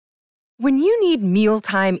When you need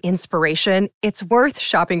mealtime inspiration, it's worth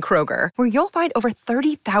shopping Kroger, where you'll find over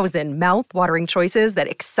 30,000 mouth-watering choices that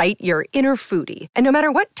excite your inner foodie. And no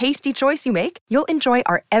matter what tasty choice you make, you'll enjoy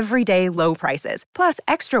our everyday low prices, plus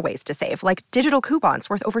extra ways to save, like digital coupons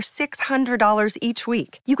worth over $600 each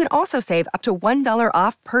week. You can also save up to $1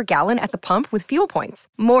 off per gallon at the pump with fuel points.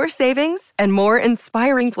 More savings and more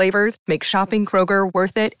inspiring flavors make shopping Kroger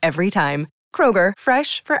worth it every time. Kroger,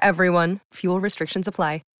 fresh for everyone. Fuel restrictions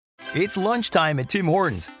apply. It's lunchtime at Tim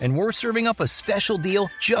Hortons, and we're serving up a special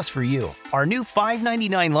deal just for you. Our new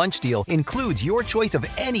 $5.99 lunch deal includes your choice of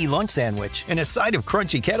any lunch sandwich and a side of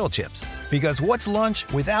crunchy kettle chips. Because what's lunch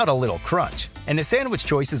without a little crunch? And the sandwich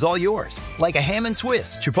choice is all yours, like a ham and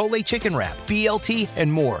Swiss, Chipotle chicken wrap, BLT,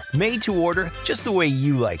 and more. Made to order just the way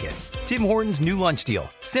you like it. Tim Hortons' new lunch deal.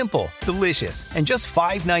 Simple, delicious, and just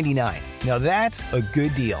 $5.99. Now that's a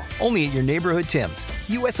good deal. Only at your neighborhood Tim's.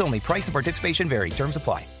 U.S. only. Price and participation vary. Terms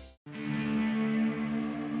apply.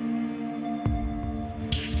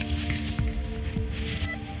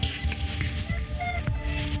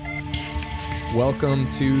 Welcome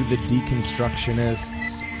to the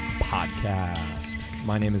Deconstructionists podcast.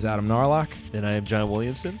 My name is Adam Narlock. And I am John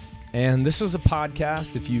Williamson. And this is a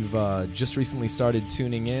podcast, if you've just recently started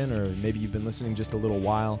tuning in, or maybe you've been listening just a little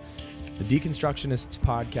while, the Deconstructionists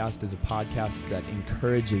podcast is a podcast that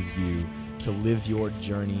encourages you to live your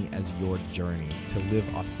journey as your journey, to live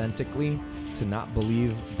authentically, to not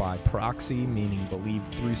believe by proxy, meaning believe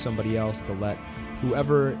through somebody else, to let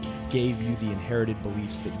whoever gave you the inherited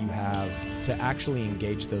beliefs that you have, to actually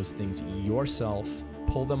engage those things yourself,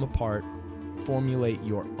 pull them apart, formulate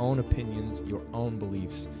your own opinions, your own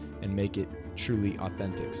beliefs, and make it truly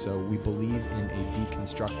authentic. So we believe in a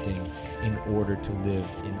deconstructing in order to live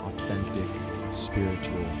an authentic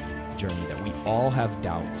spiritual journey, that we all have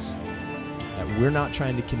doubts, that we're not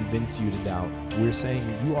trying to convince you to doubt. We're saying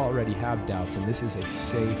that you already have doubts, and this is a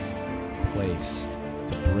safe place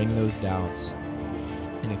to bring those doubts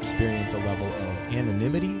and experience a level of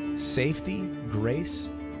anonymity, safety,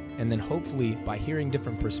 grace, and then hopefully by hearing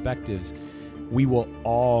different perspectives, we will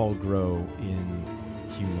all grow in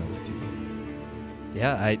humility.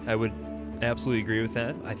 Yeah, I would absolutely agree with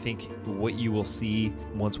that. I think what you will see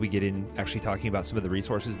once we get in actually talking about some of the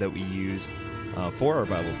resources that we used for our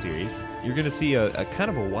Bible series, you're going to see a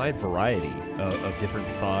kind of a wide variety of different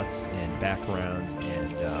thoughts and backgrounds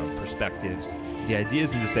and perspectives. The idea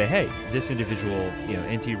isn't to say, hey, this individual,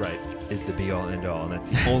 N.T. Wright is the be-all, end-all, and that's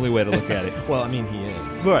the only way to look at it. Well, I mean, he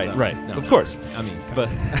is. Right, so, right. No, of course. I mean, but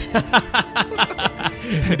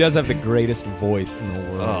he does have the greatest voice in the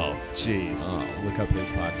world. Oh, jeez. Oh, look up his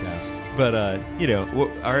podcast. But,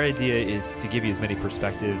 our idea is to give you as many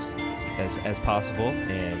perspectives as possible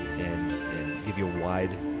and give you a wide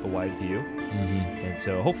view. Mm-hmm. And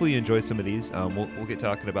so hopefully you enjoy some of these. We'll get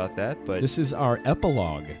talking about that. But this is our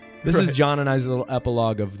epilogue. This is John and I's little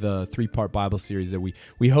epilogue of the 3-part Bible series that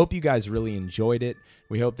we hope you guys really enjoyed it.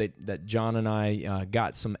 We hope that John and I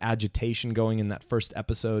got some agitation going in that first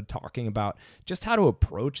episode, talking about just how to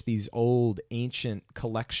approach these old, ancient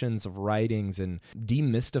collections of writings and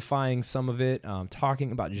demystifying some of it,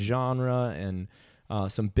 talking about genre and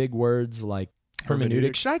some big words like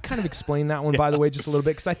hermeneutics. Should I kind of explain that one, by the way, just a little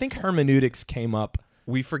bit? Because I think hermeneutics came up.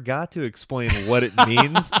 We forgot to explain what it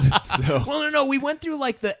means. So. Well, no. We went through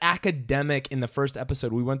like the academic in the first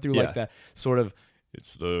episode. We went through like the sort of,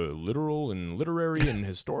 it's the literal and literary and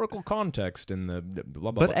historical context and the blah,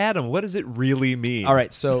 blah, blah. But Adam, what does it really mean? All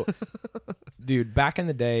right, so, dude, back in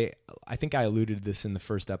the day, I think I alluded to this in the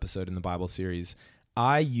first episode in the Bible series.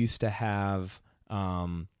 I used to have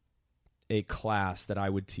a class that I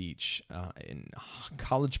would teach in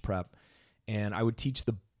college prep, and I would teach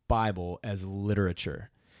the Bible as literature.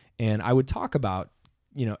 And I would talk about,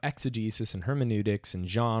 exegesis and hermeneutics and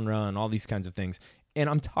genre and all these kinds of things. And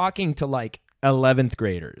I'm talking to like 11th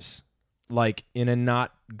graders, like in a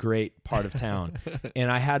not great part of town.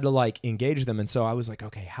 And I had to like engage them. And so I was like,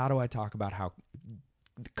 okay, how do I talk about how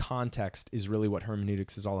the context is really what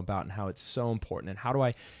hermeneutics is all about and how it's so important? And how do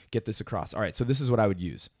I get this across? All right, so this is what I would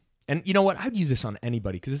use. And you know what? I'd use this on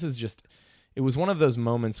anybody, because this is just, it was one of those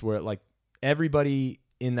moments where like everybody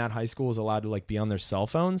in that high school was allowed to like be on their cell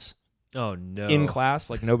phones. Oh no. In class,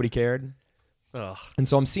 like nobody cared. Ugh. And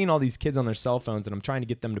so I'm seeing all these kids on their cell phones, and I'm trying to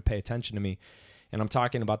get them to pay attention to me. And I'm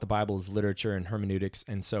talking about the Bible as literature and hermeneutics.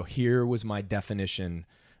 And so here was my definition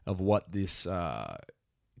of what this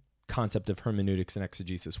concept of hermeneutics and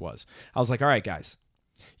exegesis was. I was like, all right, guys,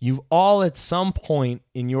 you've all at some point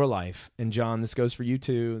in your life, and John, this goes for you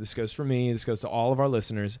too, this goes for me, this goes to all of our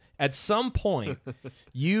listeners, at some point,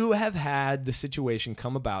 you have had the situation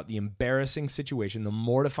come about, the embarrassing situation, the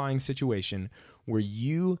mortifying situation, where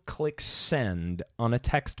you click send on a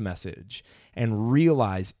text message and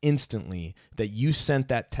realize instantly that you sent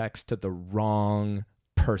that text to the wrong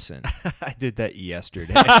person. I did that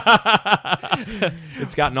yesterday.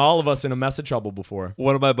 It's gotten all of us in a mess of trouble before.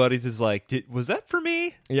 One of my buddies is like, was that for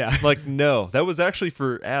me? Yeah. Like, no, that was actually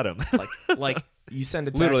for Adam. like you send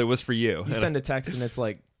a text. Literally, it was for you. You send a text and it's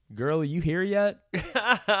like, girl, are you here yet?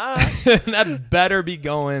 That better be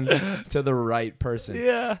going to the right person.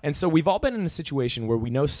 Yeah. And so we've all been in a situation where we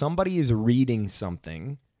know somebody is reading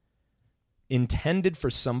something intended for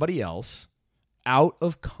somebody else out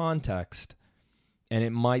of context, and it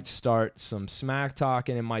might start some smack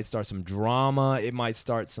talking, it might start some drama, it might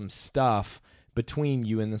start some stuff between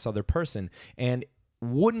you and this other person. And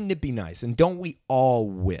wouldn't it be nice, and don't we all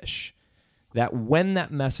wish, that when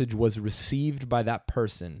that message was received by that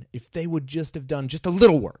person, if they would just have done just a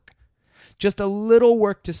little work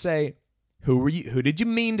to say, who did you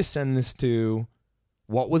mean to send this to?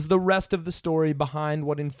 What was the rest of the story behind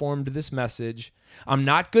what informed this message? I'm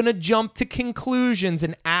not going to jump to conclusions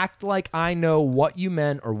and act like I know what you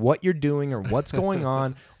meant or what you're doing or what's going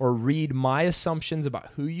on or read my assumptions about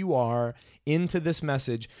who you are into this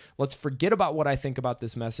message. Let's forget about what I think about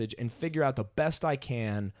this message and figure out the best I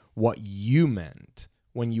can what you meant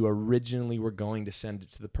when you originally were going to send it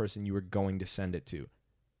to the person you were going to send it to.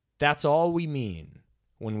 That's all we mean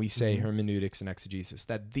when we say hermeneutics and exegesis,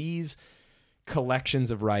 that these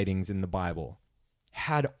collections of writings in the Bible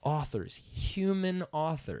had authors, human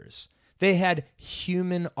authors. They had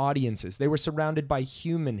human audiences. They were surrounded by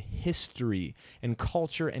human history and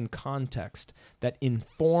culture and context that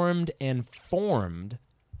informed and formed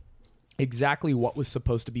exactly what was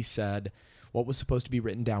supposed to be said, what was supposed to be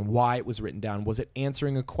written down, why it was written down. Was it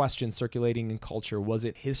answering a question circulating in culture? Was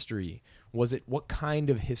it history? Was it what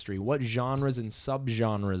kind of history? What genres and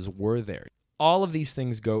subgenres were there? All of these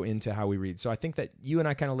things go into how we read. So I think that you and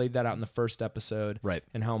I kind of laid that out in the first episode, right?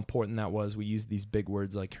 And how important that was. We used these big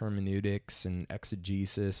words like hermeneutics and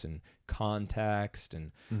exegesis and context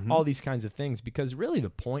and all these kinds of things, because really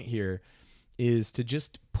the point here is to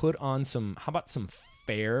just put on some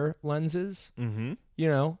fair lenses, and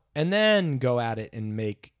then go at it and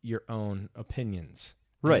make your own opinions.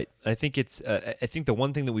 Right. I think I think the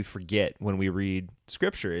one thing that we forget when we read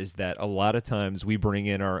Scripture is that a lot of times we bring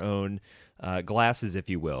in our own glasses, if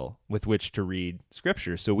you will, with which to read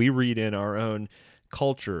Scripture. So we read in our own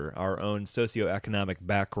culture, our own socioeconomic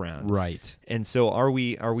background. Right. And so are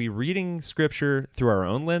we reading Scripture through our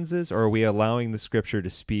own lenses, or are we allowing the Scripture to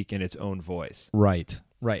speak in its own voice? Right.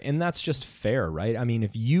 Right. And that's just fair, right? I mean,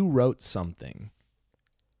 if you wrote something,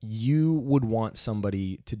 you would want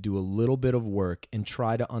somebody to do a little bit of work and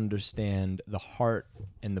try to understand the heart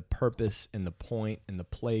and the purpose and the point and the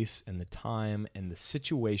place and the time and the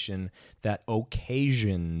situation that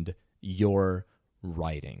occasioned your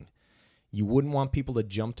writing. You wouldn't want people to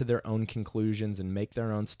jump to their own conclusions and make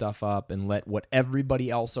their own stuff up and let what everybody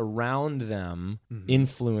else around them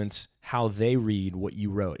influence how they read what you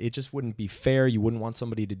wrote. It just wouldn't be fair. You wouldn't want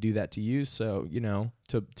somebody to do that to you. So,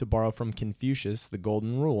 to borrow from Confucius, the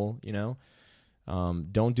golden rule,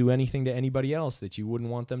 don't do anything to anybody else that you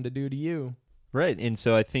wouldn't want them to do to you. Right. And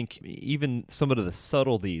so I think even some of the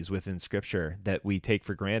subtleties within Scripture that we take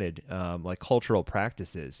for granted, like cultural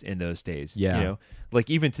practices in those days, like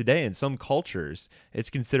even today in some cultures, it's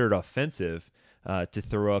considered offensive to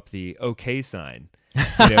throw up the okay sign,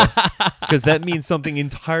 because that means something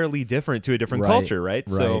entirely different to a different culture, right?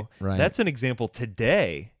 So that's an example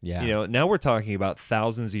today. Yeah. Now we're talking about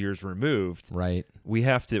thousands of years removed. Right. We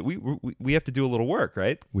have to we have to do a little work,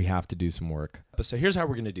 right? We have to do some work. So here's how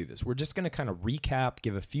we're going to do this. We're just going to kind of recap,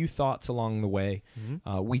 give a few thoughts along the way.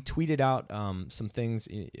 We tweeted out some things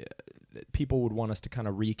that people would want us to kind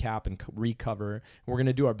of recap and recover. We're going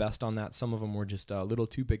to do our best on that. Some of them were just a little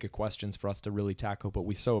too big of questions for us to really tackle, but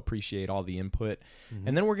we so appreciate all the input.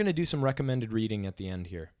 And then we're going to do some recommended reading at the end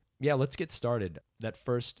here. Yeah, let's get started. That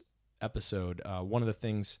first episode, one of the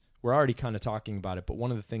things, we're already kind of talking about it, but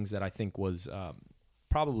one of the things that I think was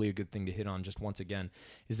probably a good thing to hit on just once again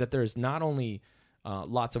is that there's not only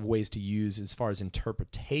lots of ways to use as far as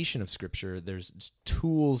interpretation of Scripture, there's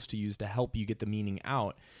tools to use to help you get the meaning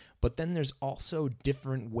out, but then there's also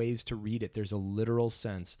different ways to read it. There's a literal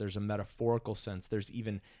sense, there's a metaphorical sense, there's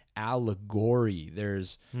even allegory,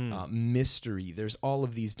 there's mystery, there's all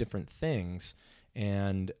of these different things.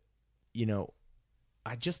 And,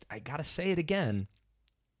 I gotta say it again,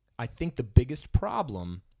 I think the biggest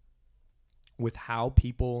problem with how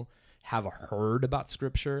people have heard about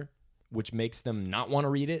Scripture, which makes them not want to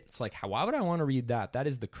read it. It's like, why would I want to read that? That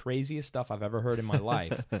is the craziest stuff I've ever heard in my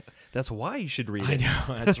life. That's why you should read it. I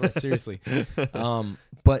know. That's right. Seriously.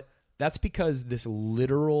 But That's because this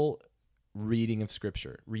literal reading of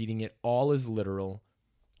Scripture, reading it all as literal,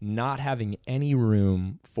 not having any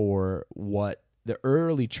room for what the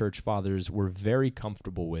early church fathers were very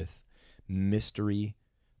comfortable with, mystery,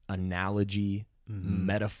 analogy,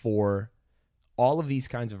 metaphor, all of these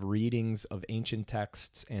kinds of readings of ancient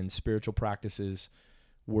texts and spiritual practices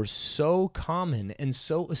were so common and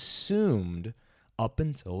so assumed up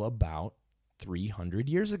until about 300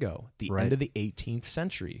 years ago, the end of the 18th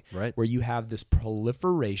century, where you have this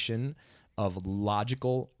proliferation of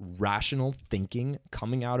logical, rational thinking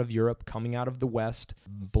coming out of Europe, coming out of the West,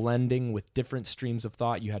 blending with different streams of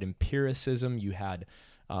thought. You had empiricism, you had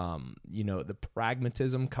the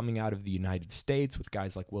pragmatism coming out of the United States with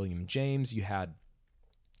guys like William James. You had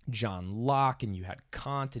John Locke, and you had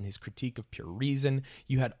Kant and his critique of pure reason.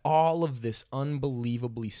 You had all of this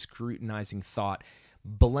unbelievably scrutinizing thought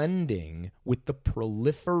blending with the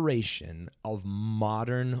proliferation of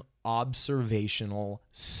modern observational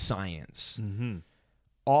science.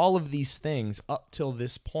 All of these things up till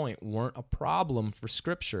this point weren't a problem for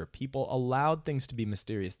Scripture. People allowed things to be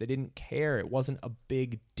mysterious. They didn't care. It wasn't a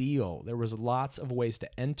big deal. There was lots of ways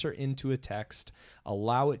to enter into a text,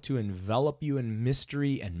 allow it to envelop you in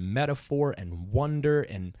mystery and metaphor and wonder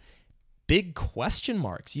and big question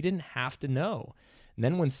marks. You didn't have to know. And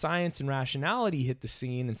then when science and rationality hit the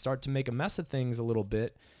scene and start to make a mess of things a little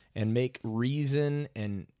bit and make reason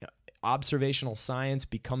and observational science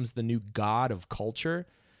becomes the new god of culture,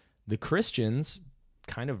 the Christians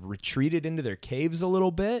kind of retreated into their caves a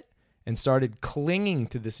little bit and started clinging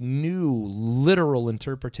to this new literal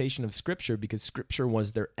interpretation of Scripture because Scripture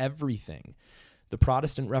was their everything. The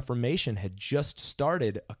Protestant Reformation had just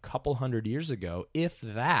started a couple hundred years ago, if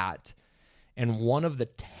that, and one of the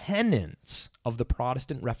tenets of the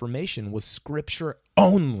Protestant Reformation was Scripture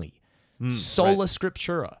only, sola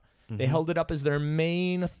scriptura. They held it up as their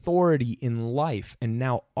main authority in life. And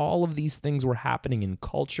now all of these things were happening in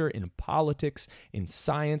culture, in politics, in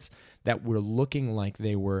science, that were looking like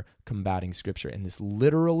they were combating Scripture. And this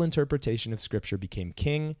literal interpretation of Scripture became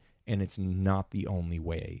king, and it's not the only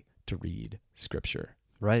way to read Scripture.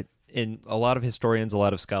 Right. And a lot of historians, a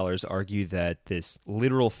lot of scholars argue that this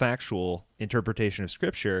literal factual interpretation of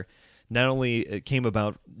Scripture not only came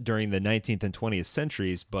about during the 19th and 20th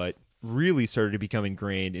centuries, but really started to become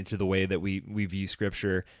ingrained into the way that we view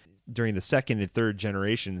Scripture during the second and third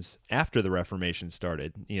generations after the Reformation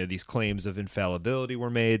started. These claims of infallibility were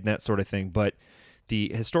made and that sort of thing. But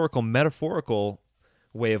the historical metaphorical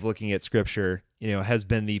way of looking at Scripture, has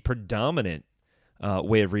been the predominant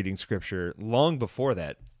way of reading Scripture long before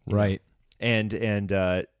that. Right. And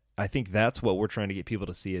I think that's what we're trying to get people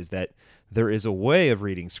to see, is that there is a way of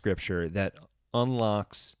reading Scripture that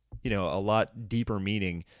unlocks a lot deeper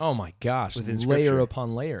meaning. Oh my gosh, layer Scripture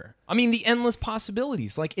upon layer. I mean, the endless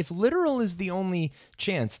possibilities. Like, if literal is the only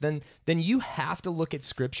chance, then you have to look at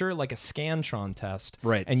Scripture like a Scantron test.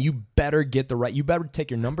 Right. And you better get you better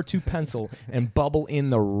take your number 2 pencil and bubble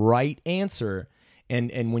in the right answer.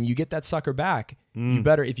 And when you get that sucker back, you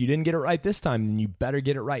better, if you didn't get it right this time, then you better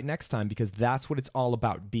get it right next time, because that's what it's all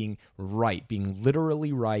about, being right, being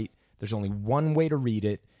literally right. There's only one way to read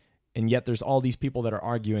it. And yet there's all these people that are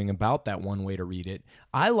arguing about that one way to read it.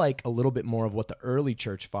 I like a little bit more of what the early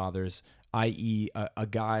church fathers, i.e. a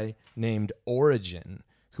guy named Origen,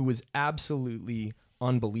 who was absolutely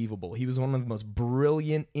unbelievable. He was one of the most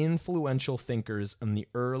brilliant, influential thinkers in the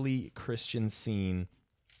early Christian scene.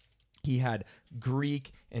 He had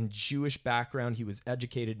Greek and Jewish background. He was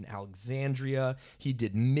educated in Alexandria. He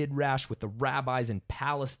did midrash with the rabbis in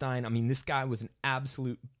Palestine. I mean, this guy was an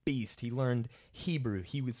absolute beast. He learned Hebrew.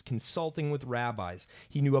 He was consulting with rabbis.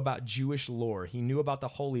 He knew about Jewish lore. He knew about the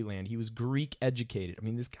Holy Land. He was Greek educated. I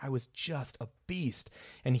mean, this guy was just a beast.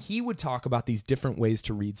 And he would talk about these different ways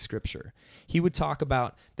to read Scripture. He would talk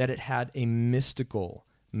about that it had a mystical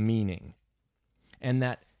meaning, and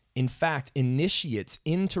that in fact, initiates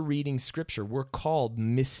into reading Scripture were called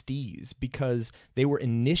mystees because they were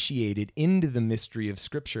initiated into the mystery of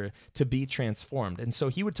Scripture to be transformed. And so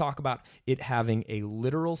he would talk about it having a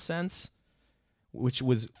literal sense, which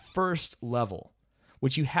was first level,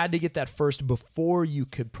 which you had to get that first before you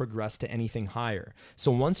could progress to anything higher.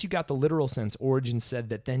 So once you got the literal sense, Origen said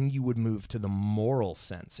that then you would move to the moral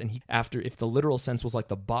sense. And if the literal sense was like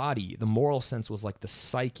the body, the moral sense was like the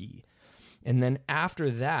psyche. And then after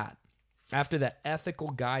that ethical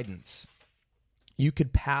guidance, you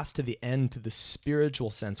could pass to the end to the spiritual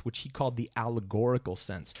sense, which he called the allegorical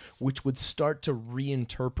sense, which would start to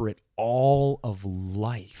reinterpret all of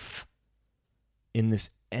life in this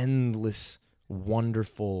endless,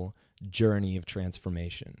 wonderful journey of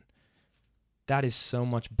transformation. that is so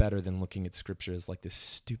much better than looking at scripture as like this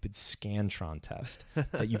stupid Scantron test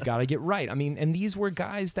that you've got to get right. I mean, and these were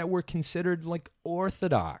guys that were considered like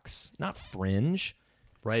orthodox, not fringe.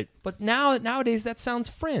 Right. But nowadays that sounds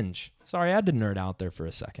fringe. Sorry, I had to nerd out there for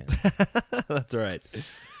a second. That's right.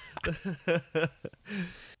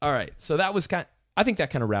 All right. So that was I think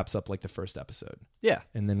that kind of wraps up like the first episode. Yeah.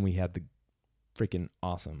 And then we had the freaking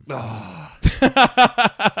awesome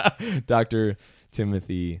Dr.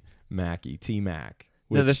 Timothy Mackey, T-Mac.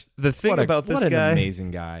 Now, the thing about this guy... What an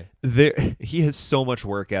amazing guy. He has so much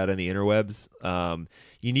work out on the interwebs.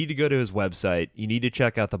 You need to go to his website. You need to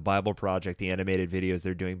check out the Bible Project, the animated videos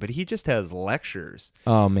they're doing. But he just has lectures.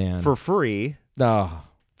 Oh, man. For free. Oh.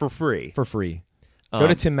 For free. For free. Go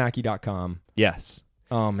to timmackey.com. Yes.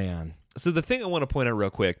 Oh, man. So the thing I want to point out real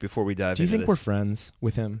quick before we dive into this. Do you think we're friends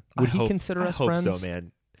with him? Would he consider us friends? I hope so,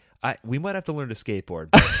 man. We might have to learn to skateboard.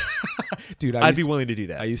 Dude, I'd be willing to do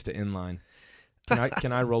that. I used to inline.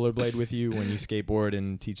 Can I rollerblade with you when you skateboard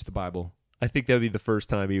and teach the Bible? I think that would be the first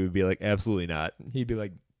time he would be like, absolutely not. He'd be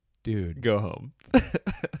like, dude. Go home.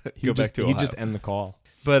 Go back to Ohio. He'd just end the call.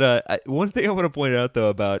 But one thing I want to point out, though,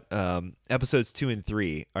 about episodes 2 and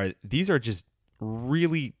 3, these are just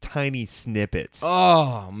really tiny snippets.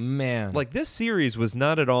 Oh, man. Like, this series was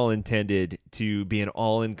not at all intended to be an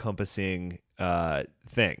all-encompassing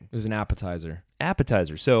thing. It was an appetizer.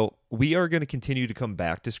 So we are going to continue to come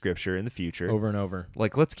back to Scripture in the future. Over and over.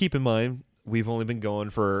 Like, let's keep in mind, we've only been going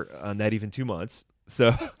for not even 2 months.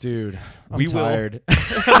 So, dude, I'm tired.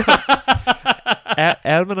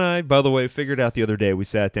 Adam and I, by the way, figured out the other day, we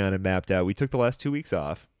sat down and mapped out. We took the last 2 weeks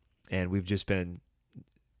off, and we've just been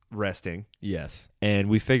resting. Yes. And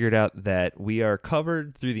we figured out that we are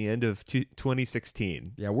covered through the end of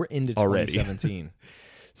 2016. Yeah, we're into already. 2017.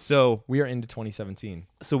 So we are into 2017.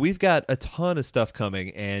 So we've got a ton of stuff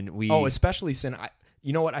coming, and we... Oh, especially since...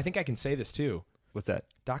 You know what? I think I can say this, too. What's that?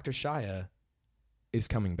 Dr. Shia is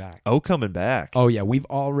coming back. Oh, coming back. Oh, yeah. We've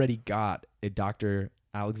already got a Dr.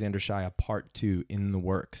 Alexander Shia Part 2 in the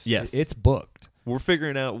works. Yes. It's booked. We're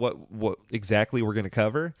figuring out what exactly we're going to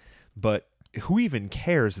cover, but who even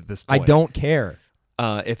cares at this point? I don't care.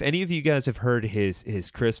 If any of you guys have heard his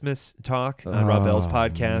Christmas talk on Rob Bell's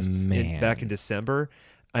podcast back in December,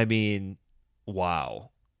 I mean, wow.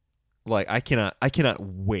 Like, I cannot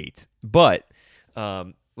wait. But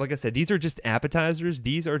like I said, these are just appetizers.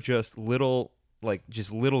 These are just little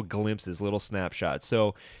glimpses, little snapshots.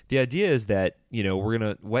 So the idea is that, we're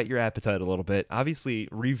going to whet your appetite a little bit, obviously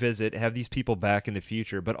revisit, have these people back in the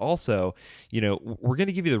future, but also, we're going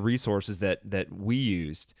to give you the resources that we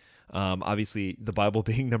used. Obviously the Bible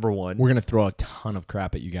being number one. We're going to throw a ton of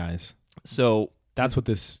crap at you guys. So that's what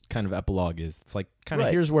this kind of epilogue is. It's like kind of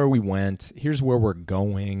right. Here's where we went. Here's where we're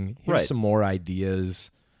going. Here's right. some more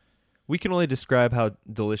ideas. We can only describe how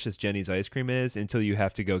delicious Jenny's ice cream is until you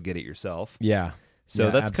have to go get it yourself. Yeah.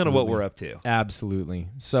 So that's kind of what we're up to. Absolutely.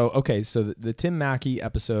 So, okay, so the Tim Mackey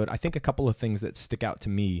episode, I think a couple of things that stick out to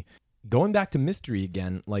me. Going back to mystery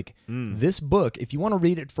again, like this book, if you want to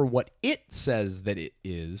read it for what it says that it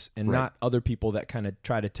is, and right. not other people that kind of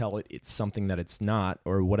try to tell it it's something that it's not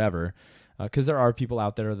or whatever, because there are people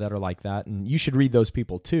out there that are like that, and you should read those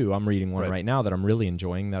people too. I'm reading one right now that I'm really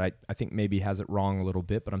enjoying that I think maybe has it wrong a little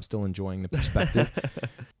bit, but I'm still enjoying the perspective.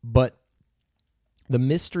 But the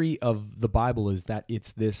mystery of the Bible is that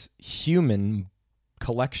it's this human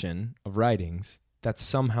collection of writings that's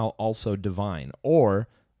somehow also divine, or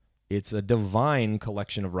it's a divine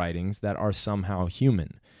collection of writings that are somehow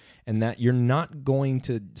human, and that you're not going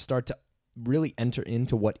to start to really enter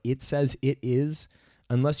into what it says it is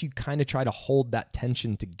unless you kind of try to hold that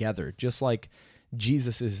tension together. Just like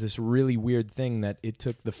Jesus is this really weird thing that it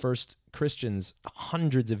took the first Christians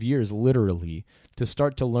hundreds of years, literally, to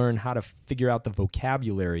start to learn how to figure out the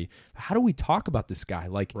vocabulary. How do we talk about this guy?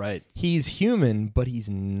 Like, right. He's human, but he's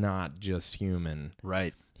not just human.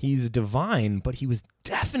 Right. He's divine, but he was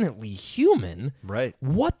definitely human. Right.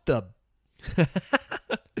 What the...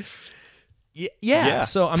 Yeah.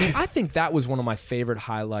 So, I mean, I think that was one of my favorite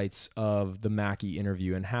highlights of the Mackey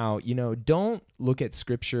interview, and how, don't look at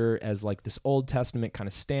Scripture as like this Old Testament kind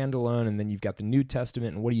of standalone, and then you've got the New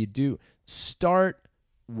Testament, and what do? Start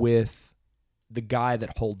with the guy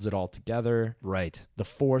that holds it all together. Right. The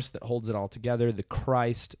force that holds it all together, the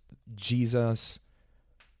Christ, Jesus,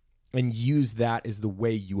 and use that as the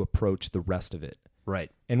way you approach the rest of it.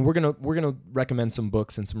 Right. And we're gonna recommend some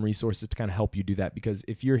books and some resources to kind of help you do that, because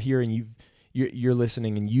if you're here and you're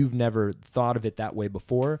listening and you've never thought of it that way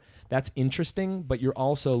before, that's interesting, but you're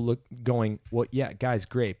also going, well, yeah, guys,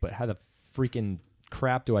 great, but how the freaking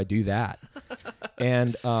crap do I do that?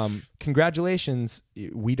 And congratulations,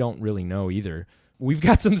 we don't really know either. we've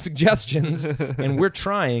got some suggestions, and we're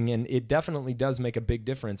trying, and it definitely does make a big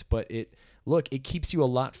difference. But it keeps you a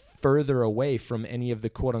lot further away from any of the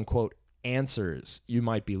quote unquote answers you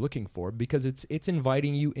might be looking for, because it's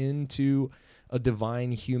inviting you into a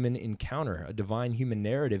divine human encounter, a divine human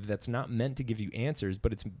narrative that's not meant to give you answers,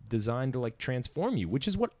 but it's designed to like transform you, which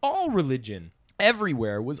is what all religion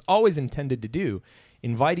everywhere was always intended to do,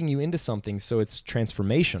 inviting you into something so it's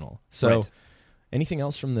transformational. So Right. Anything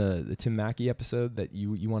else from the Tim Mackey episode that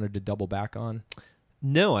you wanted to double back on?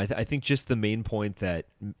 No, I think just the main point that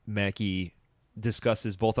Mackey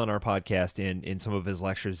discusses both on our podcast and in some of his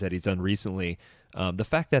lectures that he's done recently, the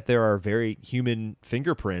fact that there are very human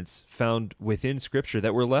fingerprints found within Scripture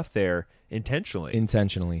that were left there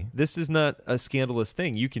intentionally. This is not a scandalous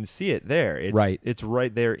thing. You can see it there. It's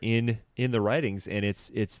right there in the writings, and it's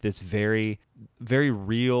this very, very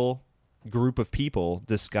real group of people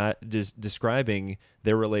describing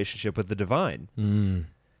their relationship with the divine.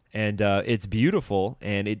 And it's beautiful,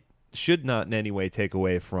 and it should not in any way take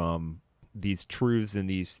away from these truths and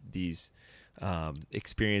these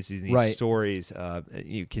experiences and these stories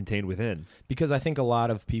contained within. Because I think a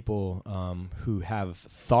lot of people who have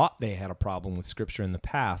thought they had a problem with Scripture in the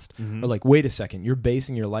past are like, wait a second, you're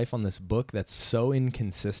basing your life on this book that's so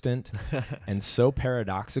inconsistent and so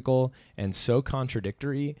paradoxical and so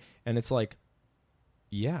contradictory. And it's like,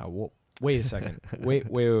 yeah, well, wait a second.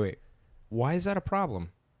 Wait. Why is that a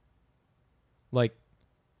problem? Like,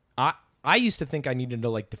 I used to think I needed to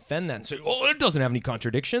like defend that and say, "Oh, it doesn't have any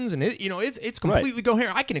contradictions, and it's completely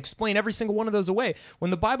coherent. I can explain every single one of those away."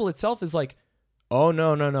 When the Bible itself is like, "Oh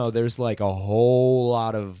no, there's like a whole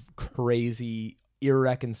lot of crazy,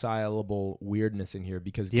 irreconcilable weirdness in here."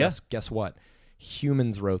 Because guess what?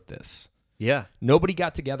 Humans wrote this. Yeah. Nobody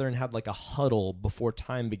got together and had like a huddle before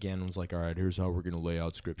time began and was like, "All right, here's how we're going to lay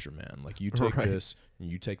out Scripture, man. Like, you take this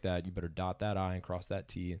and you take that. You better dot that I and cross that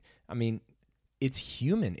T." I mean, it's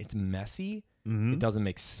human. It's messy. It doesn't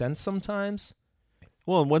make sense sometimes.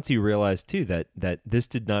 Well, and once you realize, too, that this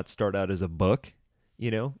did not start out as a book,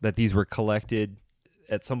 that these were collected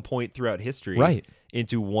at some point throughout history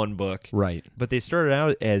into one book. Right. But they started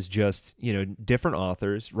out as just, different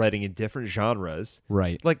authors writing in different genres.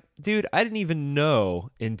 Right. Like, dude, I didn't even know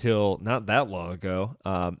until not that long ago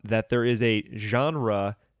that there is a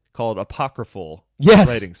genre called apocryphal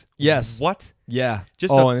writings. Yes. What? Yeah.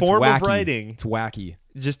 Just a form of writing. It's wacky.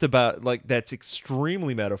 Just about, like, that's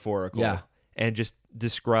extremely metaphorical. Yeah. And just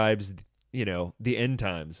describes, the end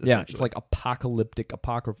times. Yeah. It's like apocalyptic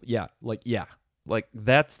apocryphal. Yeah. Like,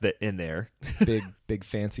 that's in there. big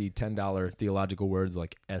fancy $10 theological words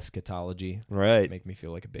like eschatology. Right. Make me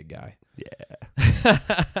feel like a big guy. Yeah.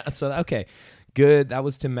 So, okay. Good. That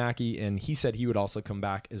was Tim Mackey, and he said he would also come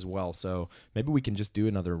back as well. So maybe we can just do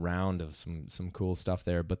another round of some cool stuff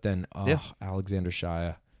there. But then, Alexander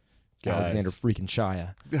Shia. Guys. Alexander freaking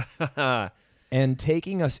Shia. And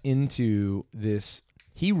taking us into this,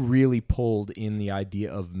 he really pulled in the idea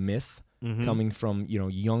of myth coming from,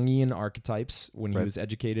 Jungian archetypes when he was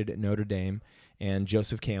educated at Notre Dame, and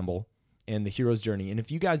Joseph Campbell and the hero's journey. And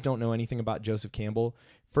if you guys don't know anything about Joseph Campbell,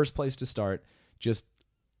 first place to start, just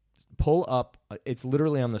pull up, it's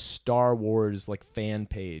literally on the Star Wars like fan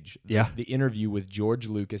page, the interview with George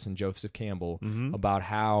Lucas and Joseph Campbell about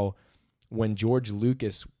how when George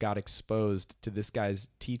Lucas got exposed to this guy's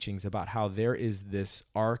teachings about how there is this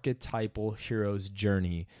archetypal hero's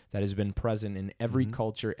journey that has been present in every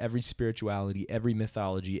culture, every spirituality, every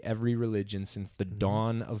mythology, every religion since the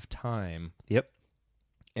dawn of time. Yep.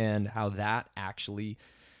 And how that actually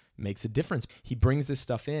makes a difference. He brings this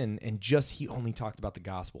stuff in, and he only talked about the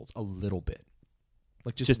Gospels a little bit.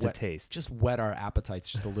 Like just a taste. Just whet our appetites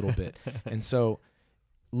just a little bit. And so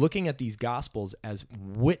looking at these Gospels as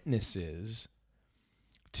witnesses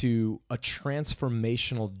to a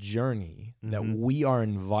transformational journey that we are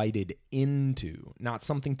invited into, not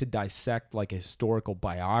something to dissect like a historical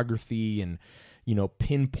biography and,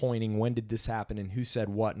 pinpointing when did this happen and who said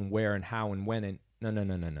what and where and how and when. And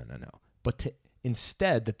no. But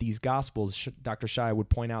instead, that these Gospels, Dr. Shia would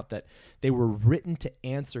point out that they were written to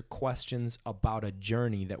answer questions about a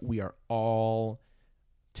journey that we are all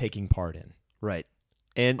taking part in. Right.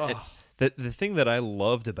 And the thing that I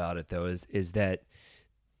loved about it, though, is that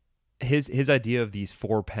his idea of these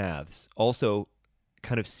four paths also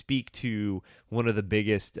kind of speak to one of the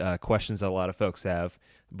biggest questions that a lot of folks have,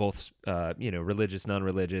 both religious,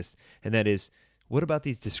 non-religious, and that is, what about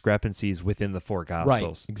these discrepancies within the four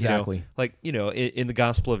Gospels? Right, exactly. In the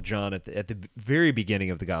Gospel of John, at the very beginning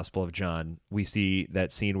of the Gospel of John, we see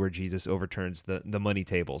that scene where Jesus overturns the money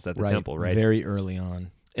tables at the temple, right? Very early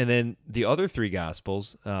on. And then the other three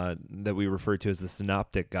Gospels that we refer to as the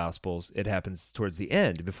Synoptic Gospels, it happens towards the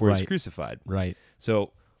end before he's crucified. Right.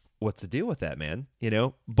 So what's the deal with that, man?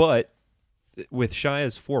 But with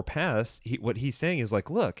Shia's four paths, what he's saying is like,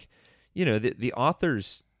 look, the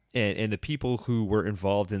authors and the people who were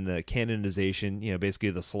involved in the canonization,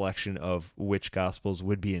 basically the selection of which Gospels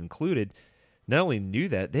would be included, not only knew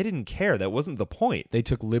that, they didn't care. That wasn't the point. They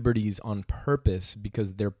took liberties on purpose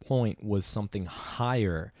because their point was something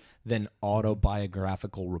higher than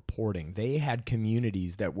autobiographical reporting. They had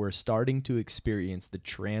communities that were starting to experience the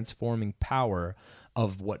transforming power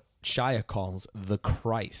of what Shia calls the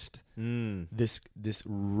Christ. This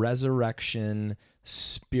resurrection,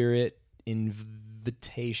 spirit,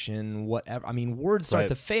 invitation, whatever. I mean, words start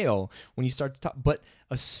to fail when you start to talk. But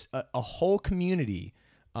a whole community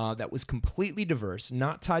that was completely diverse,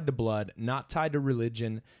 not tied to blood, not tied to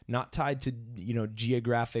religion, not tied to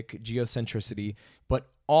geographic geocentricity, but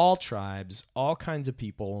all tribes, all kinds of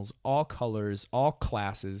peoples, all colors, all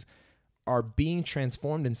classes are being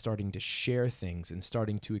transformed and starting to share things and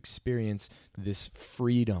starting to experience this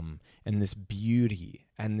freedom and this beauty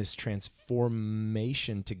and this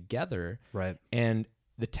transformation together. Right. And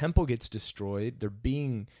the temple gets destroyed. They're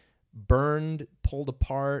being burned, pulled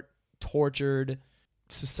apart, tortured.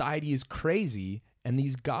 Society is crazy, and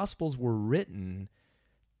these Gospels were written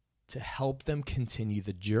to help them continue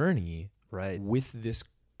the journey with this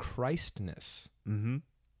Christness. Mm-hmm.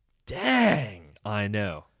 Dang! I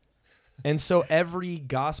know. And so every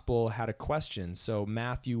gospel had a question. So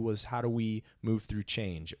Matthew was, how do we move through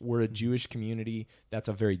change? We're a Jewish community. That's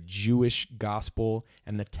a very Jewish gospel.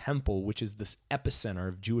 And the temple, which is this epicenter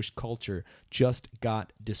of Jewish culture, just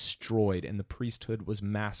got destroyed and the priesthood was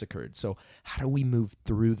massacred. So how do we move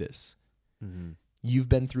through this? Mm-hmm. You've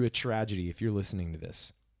been through a tragedy if you're listening to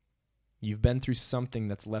this. You've been through something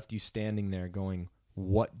that's left you standing there going,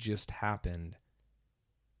 what just happened?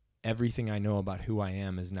 Everything I know about who I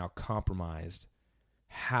am is now compromised.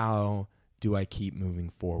 How do I keep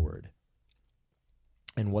moving forward?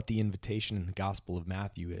 And what the invitation in the Gospel of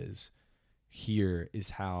Matthew is, here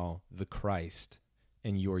is how the Christ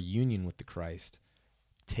and your union with the Christ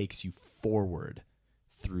takes you forward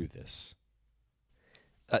through this.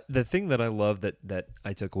 The thing that I love that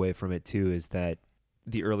I took away from it too is that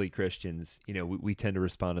the early Christians, we tend to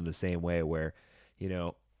respond in the same way where,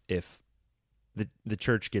 if the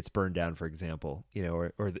church gets burned down, for example,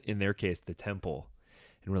 or in their case, the temple,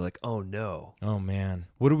 and we're like, oh no. Oh man.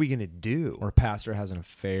 What are we going to do? Or a pastor has an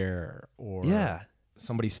affair, or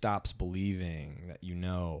somebody stops believing that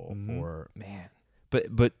or man.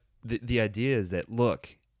 But the idea is that,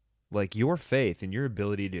 look, like your faith and your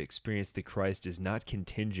ability to experience the Christ is not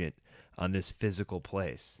contingent on this physical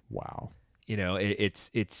place. Wow.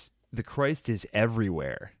 It's the Christ is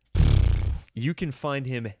everywhere. You can find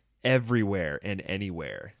him everywhere and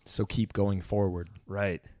anywhere. So keep going forward.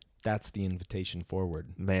 Right. That's the invitation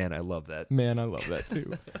forward. Man, I love that. Man, I love that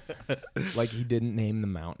too. Like he didn't name the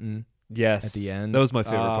mountain. Yes. At the end. That was my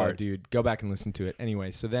favorite part. Dude, go back and listen to it.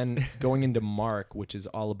 Anyway, so then going into Mark, which is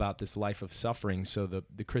all about this life of suffering. So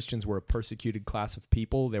the Christians were a persecuted class of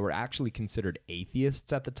people. They were actually considered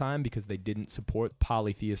atheists at the time because they didn't support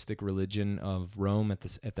polytheistic religion of Rome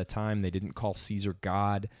at the time. They didn't call Caesar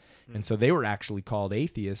God. And so they were actually called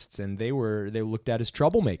atheists, and they were looked at as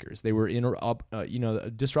troublemakers. They were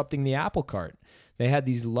disrupting the apple cart. They had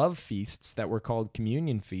these love feasts that were called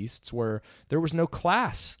communion feasts where there was no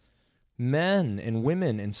class. Men and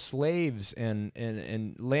women and slaves and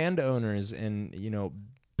landowners and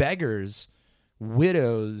beggars,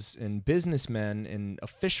 widows and businessmen and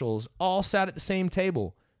officials all sat at the same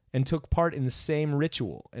table and took part in the same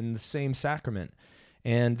ritual and the same sacrament.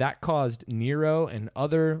 And that caused Nero and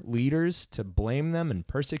other leaders to blame them and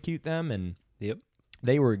persecute them. And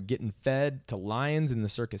they were getting fed to lions in the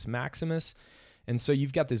Circus Maximus. And so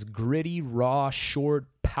you've got this gritty, raw, short,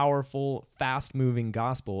 powerful, fast-moving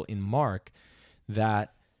gospel in Mark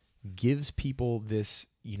that gives people this,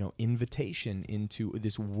 invitation into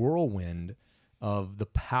this whirlwind of the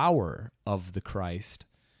power of the Christ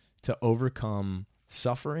to overcome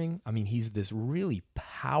suffering. I mean, he's this really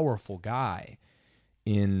powerful guy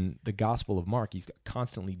in the Gospel of Mark. He's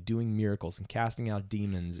constantly doing miracles and casting out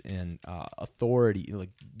demons and authority, like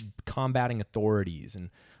combating authorities and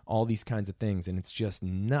all these kinds of things. And it's just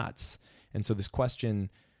nuts. And so this question,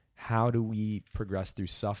 how do we progress through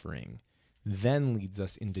suffering, then leads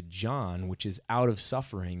us into John, which is out of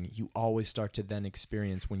suffering. You always start to then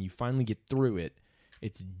experience, when you finally get through it,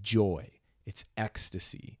 it's joy, it's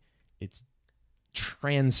ecstasy, it's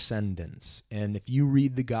transcendence. And if you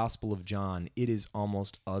read the Gospel of John, it is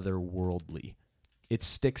almost otherworldly. It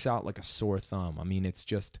sticks out like a sore thumb. I mean, it's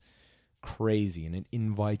just crazy, and it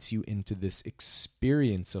invites you into this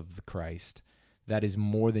experience of the Christ that is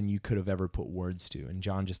more than you could have ever put words to. And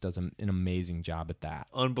John just does an amazing job at that.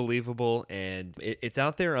 Unbelievable. And it's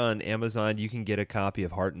out there on Amazon. You can get a copy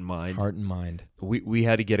of Heart and Mind. Heart and Mind. We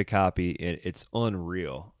had to get a copy. It's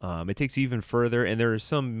unreal. It takes you even further. And there are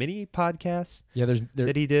some mini podcasts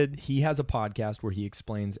that he did. He has a podcast where he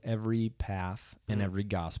explains every path and every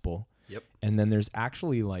gospel. Yep. And then there's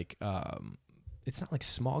actually like, it's not like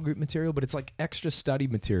small group material, but it's like extra study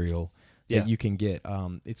material that you can get.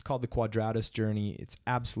 It's called the Quadratus Journey. It's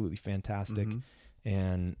absolutely fantastic.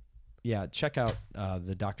 And yeah, check out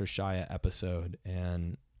the Dr. Shia episode.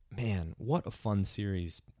 And man, what a fun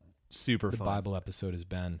series. Super fun. The Bible episode has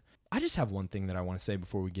been. I just have one thing that I want to say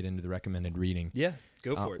before we get into the recommended reading. Yeah,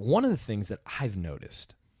 go for it. One of the things that I've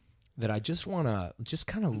noticed that I just want to just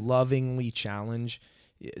kind of lovingly challenge.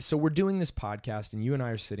 So we're doing this podcast, and you and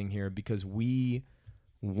I are sitting here because we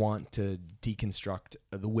want to deconstruct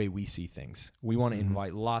the way we see things. We want to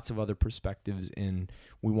invite lots of other perspectives in.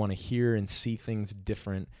 We want to hear and see things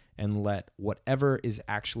different and let whatever is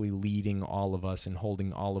actually leading all of us and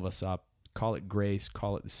holding all of us up, call it grace,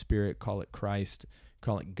 call it the Spirit, call it Christ,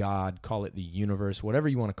 call it God, call it the universe, whatever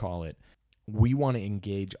you want to call it. We want to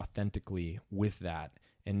engage authentically with that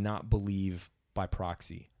and not believe by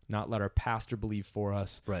proxy, not let our pastor believe for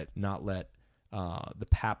us, right? Not let the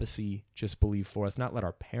papacy just believe for us, not let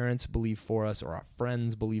our parents believe for us or our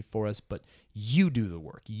friends believe for us, but you do the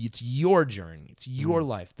work. It's your journey. It's your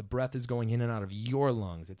life. The breath is going in and out of your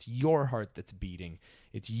lungs. It's your heart that's beating.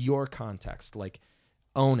 It's your context. Like,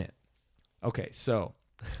 own it. Okay, so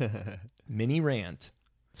mini rant.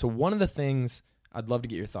 So one of the things, I'd love to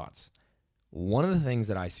get your thoughts. One of the things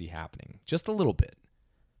that I see happening, just a little bit,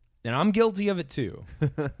 and I'm guilty of it too,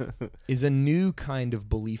 is a new kind of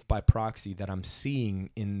belief by proxy that I'm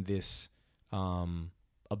seeing in this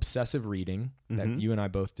obsessive reading that you and I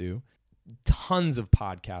both do, tons of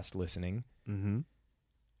podcast listening,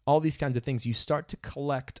 all these kinds of things. You start to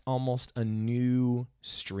collect almost a new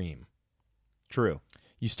stream. True.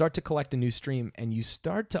 You start to collect a new stream, and you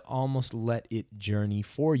start to almost let it journey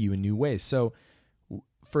for you in new ways. So,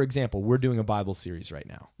 for example, we're doing a Bible series right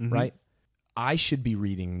now, right? I should be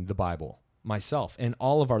reading the Bible myself, and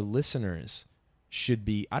all of our listeners should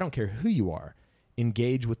be, I don't care who you are,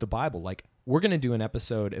 engage with the Bible. Like, we're going to do an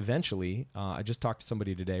episode eventually. I just talked to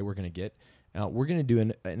somebody today. We're going to do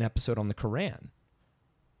an episode on the Quran.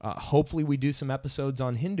 Hopefully we do some episodes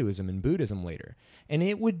on Hinduism and Buddhism later. And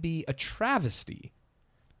it would be a travesty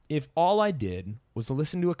if all I did was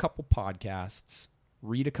listen to a couple podcasts,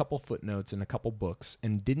 read a couple footnotes and a couple books,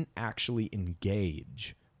 and didn't actually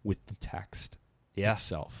engage with the text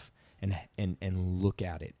itself and look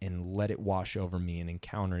at it and let it wash over me and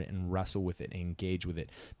encounter it and wrestle with it and engage with it.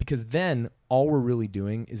 Because then all we're really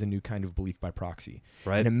doing is a new kind of belief by proxy.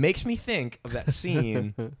 Right. And it makes me think of that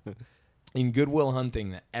scene in Good Will Hunting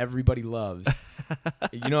that everybody loves.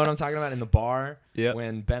 You know what I'm talking about? In the bar,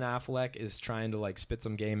 when Ben Affleck is trying to like spit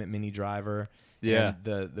some game at Minnie Driver. Yeah.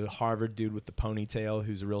 And the Harvard dude with the ponytail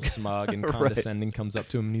who's real smug and condescending comes up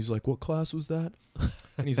to him and he's like, "What class was that?"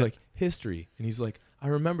 And he's like, "History." And he's like, "I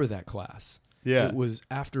remember that class. Yeah. It was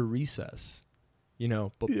after recess,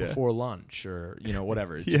 but before lunch or,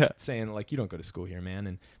 whatever." Just saying like, you don't go to school here, man.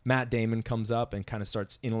 And Matt Damon comes up and kind of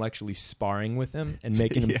starts intellectually sparring with him and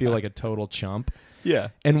making him feel like a total chump. Yeah.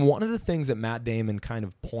 And one of the things that Matt Damon kind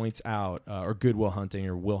of points out, or Good Will Hunting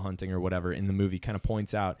or Will Hunting or whatever in the movie kind of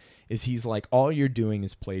points out, is he's like, all you're doing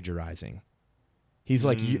is plagiarizing. He's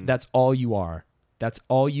like, that's all you are. That's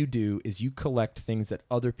all you do is you collect things that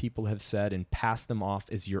other people have said and pass them off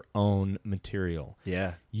as your own material.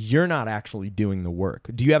 Yeah. You're not actually doing the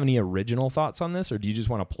work. Do you have any original thoughts on this, or do you just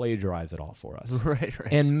want to plagiarize it all for us? Right.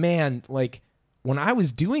 And man, like when I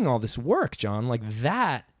was doing all this work, John, like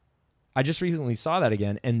that, I just recently saw that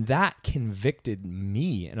again, and that convicted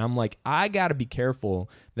me. And I'm like, I got to be careful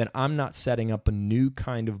that I'm not setting up a new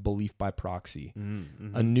kind of belief by proxy,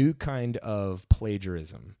 a new kind of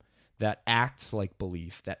plagiarism that acts like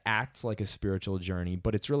belief, that acts like a spiritual journey,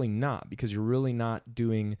 but it's really not, because you're really not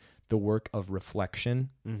doing the work of reflection,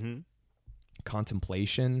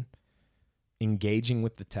 contemplation, engaging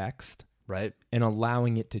with the text, right, and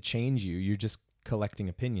allowing it to change you. You're just collecting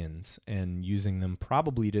opinions and using them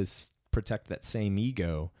probably to protect that same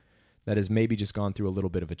ego that has maybe just gone through a little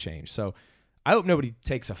bit of a change. So I hope nobody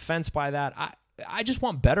takes offense by that. I just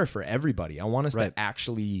want better for everybody. I want us to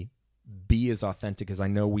actually be as authentic as I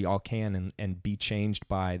know we all can and be changed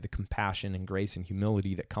by the compassion and grace and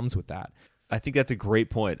humility that comes with that. I think that's a great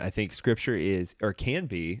point. I think Scripture is, or can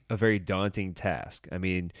be, a very daunting task. I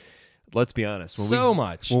mean, let's be honest.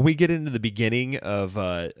 When we get into the beginning of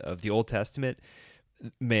the Old Testament,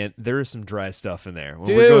 man, there is some dry stuff in there.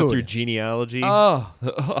 When we're going through genealogy,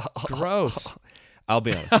 gross. I'll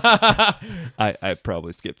be honest. I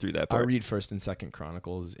probably skipped through that part. I read 1st and 2nd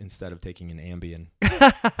Chronicles instead of taking an Ambien.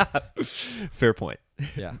 Fair point.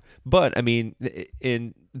 Yeah. But, I mean,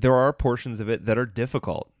 there are portions of it that are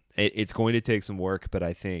difficult. It's going to take some work, but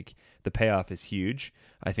I think the payoff is huge.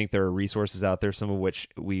 I think there are resources out there, some of which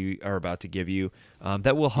we are about to give you,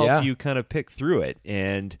 that will help you kind of pick through it.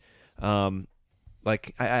 And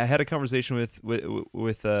like I had a conversation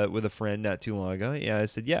with a friend not too long ago. Yeah, I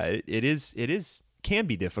said, it can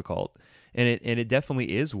be difficult, and it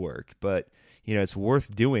definitely is work, but it's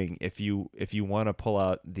worth doing if you want to pull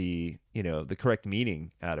out the correct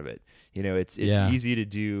meaning out of it. It's easy to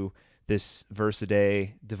do this verse a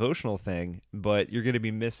day devotional thing, but you're going to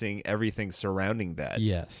be missing everything surrounding that.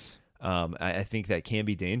 Yes. I think that can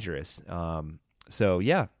be dangerous. So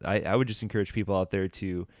yeah, I would just encourage people out there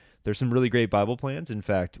there's some really great Bible plans. In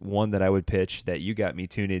fact, one that I would pitch that you got me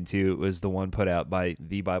tuned into was the one put out by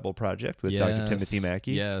The Bible Project with Dr. Timothy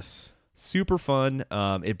Mackey. Yes. Super fun.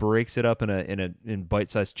 It breaks it up in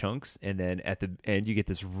bite-sized chunks, and then at the end you get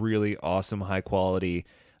this really awesome, high-quality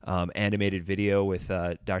animated video with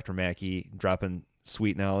Dr. Mackey dropping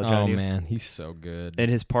sweet knowledge on you. Oh, man, he's so good.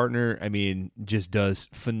 And his partner, I mean, just does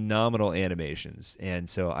phenomenal animations, and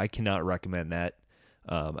so I cannot recommend that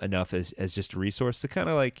enough as just a resource to kind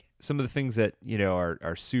of like some of the things that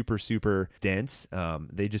are super, super dense.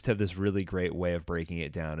 They just have this really great way of breaking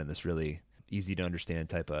it down in this really easy to understand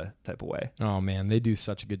type of way. Oh man, they do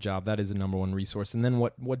such a good job. That is a number one resource. And then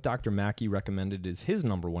what Dr. Mackey recommended is his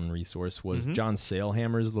number one resource was John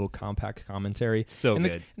Salehammer's little compact commentary. So and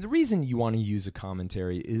good. The reason you want to use a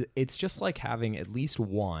commentary is it's just like having at least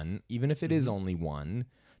one, even if it is only one,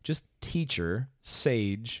 just teacher,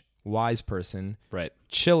 sage, wise person, right,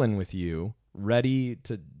 chilling with you, ready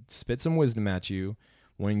to spit some wisdom at you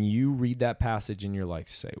when you read that passage and you're like,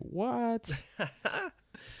 say what?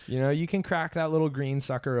 You can crack that little green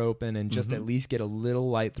sucker open and just at least get a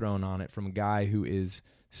little light thrown on it from a guy who is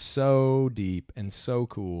so deep and so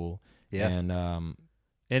cool. Yeah.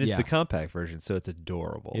 And it's the compact version, so it's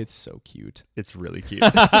adorable. It's so cute. It's really cute.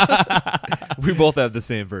 We both have the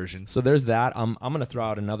same version. So there's that. I'm going to throw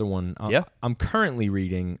out another one. I'm currently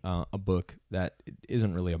reading a book that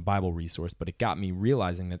isn't really a Bible resource, but it got me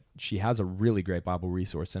realizing that she has a really great Bible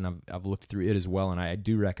resource, and I've looked through it as well, and I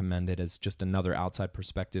do recommend it as just another outside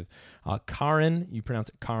perspective. Karen, you pronounce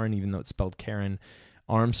it Karen, even though it's spelled Karen,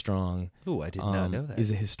 Armstrong. Ooh, I did not know that.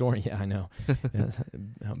 Is a historian. Yeah, I know.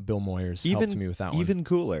 Bill Moyers helped me with that one. Even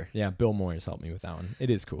cooler. Yeah, Bill Moyers helped me with that one. It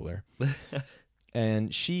is cooler.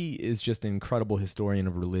 And she is just an incredible historian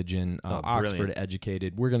of religion, Oxford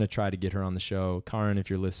educated. We're going to try to get her on the show. Karen, if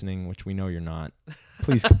you're listening, which we know you're not,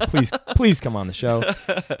 please come on the show.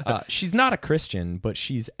 She's not a Christian, but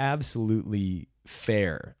she's absolutely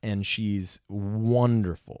fair, and she's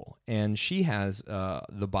wonderful. And she has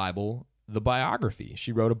the Bible, the biography.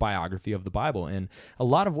 She wrote a biography of the Bible, and a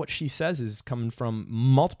lot of what she says is coming from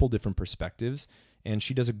multiple different perspectives, and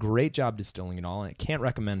she does a great job distilling it all, and I can't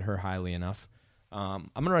recommend her highly enough. I'm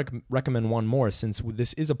going to recommend one more, since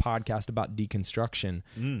this is a podcast about deconstruction.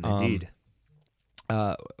 Indeed.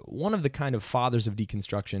 One of the kind of fathers of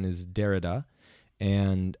deconstruction is Derrida,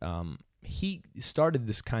 and he started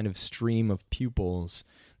this kind of stream of pupils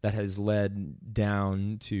that has led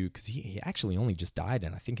down to, because he actually only just died,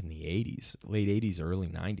 and I think in the 80s, late 80s, early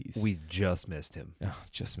 90s. We just missed him. Oh,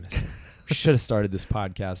 just missed him. We should have started this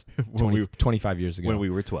podcast 25 years ago. When we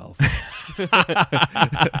were 12.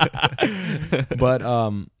 But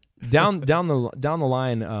down the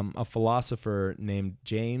line, a philosopher named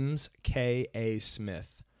James K.A.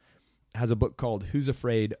 Smith has a book called Who's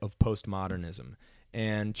Afraid of Postmodernism?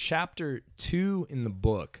 And chapter 2 in the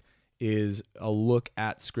book is a look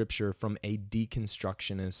at Scripture from a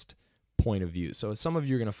deconstructionist point of view. So some of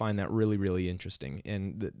you are going to find that really, really interesting.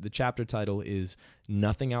 And the chapter title is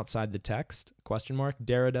Nothing Outside the Text, ?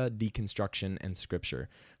 Derrida, Deconstruction, and Scripture.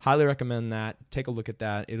 Highly recommend that. Take a look at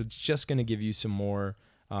that. It's just going to give you some more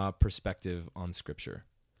perspective on Scripture.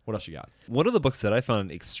 What else you got? One of the books that I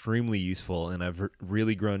found extremely useful, and I've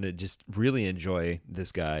really grown to just really enjoy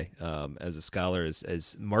this guy as a scholar,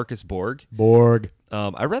 is Marcus Borg.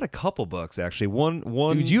 I read a couple books actually. One.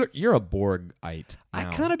 Dude, you're a Borgite. I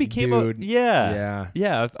kind of became Yeah.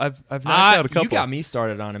 I've knocked out a couple. You got me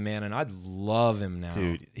started on him, man, and I love him now.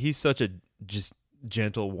 Dude, he's such a just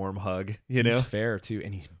gentle, warm hug. He's fair too,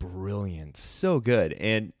 and he's brilliant. So good.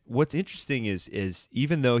 And what's interesting is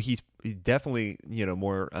even though he's definitely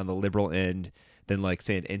more on the liberal end than like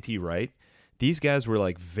say an N.T. Wright, these guys were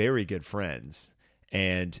like very good friends.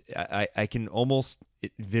 And I can almost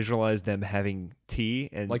visualize them having tea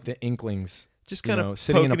and like the Inklings, just kind of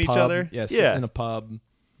sitting in a each pub. other. Yeah, sitting in a pub.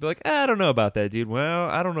 Be like, I don't know about that, dude. Well,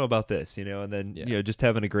 I don't know about this, and then just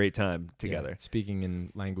having a great time together. Speaking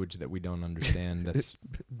in language that we don't understand. That's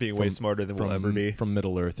being way smarter than we'll ever be. From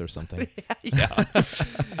Middle Earth or something. Yeah.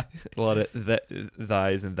 A lot of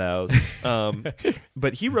thys and thous.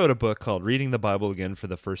 But he wrote a book called Reading the Bible Again for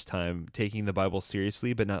the First Time, Taking the Bible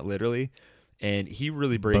Seriously, but Not Literally. And he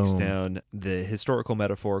really breaks down the historical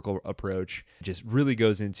metaphorical approach, just really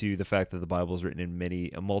goes into the fact that the Bible is written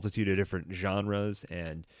in a multitude of different genres.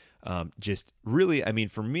 And just really, I mean,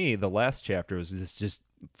 for me, the last chapter was this just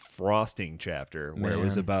frosting chapter where it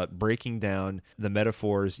was about breaking down the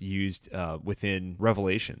metaphors used within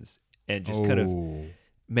Revelations and just kind of...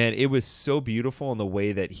 Man, it was so beautiful in the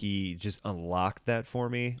way that he just unlocked that for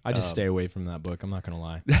me. I just stay away from that book. I'm not going to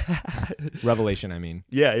lie. Revelation, I mean.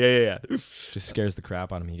 Yeah. Just scares the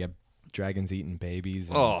crap out of me. You got dragons eating babies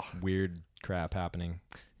and weird crap happening.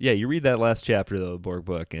 Yeah, you read that last chapter of the Borg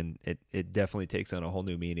book, and it definitely takes on a whole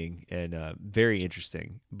new meaning and very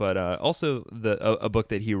interesting. But also a book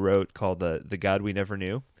that he wrote called The God We Never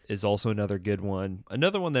Knew is also another good one.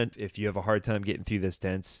 Another one that if you have a hard time getting through this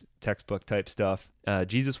dense textbook type stuff,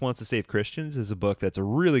 Jesus Wants to Save Christians is a book that's a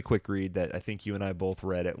really quick read that I think you and I both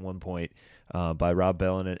read at one point by Rob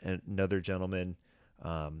Bell and another gentleman.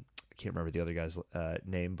 I can't remember the other guy's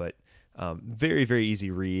name, but very, very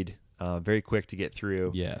easy read. Very quick to get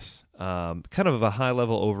through. Yes. Kind of a high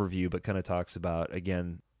level overview, but kind of talks about,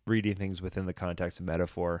 again, reading things within the context of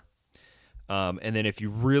metaphor. And then if you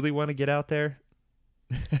really want to get out there,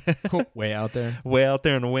 way out there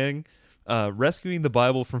in the wing, Rescuing the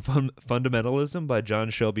Bible from Fundamentalism by John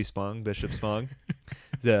Shelby Spong, Bishop Spong.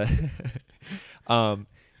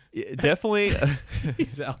 Definitely.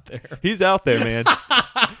 He's out there. He's out there, man.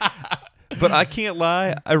 But I can't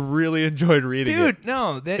lie, I really enjoyed reading it. Dude,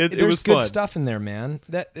 no, it there's was good fun. Stuff in there, man.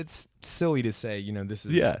 That it's silly to say, this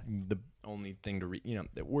is the only thing to read.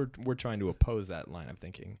 That we're trying to oppose that line of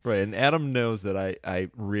thinking. Right, and Adam knows that I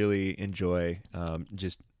really enjoy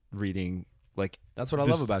just reading. Like, that's what I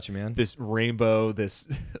love about you, man. This rainbow, this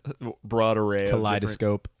broad array,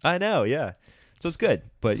 kaleidoscope. I know, yeah. So it's good,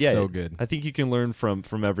 but yeah, so good. I think you can learn from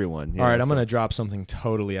everyone. All right, I'm going to drop something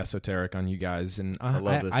totally esoteric on you guys, and I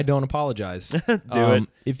love this. I don't apologize. Do it.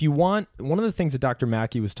 If you want, one of the things that Dr.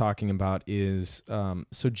 Mackey was talking about is,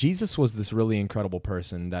 so Jesus was this really incredible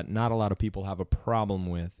person that not a lot of people have a problem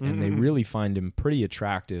with, and they really find him pretty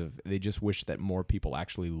attractive. They just wish that more people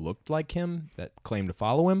actually looked like him, that claimed to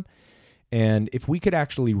follow him. And if we could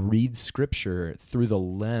actually read Scripture through the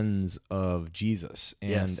lens of Jesus,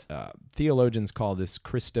 and theologians call this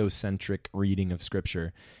Christocentric reading of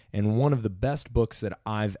Scripture, and one of the best books that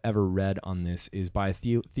I've ever read on this is by a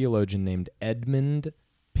theologian named Edmund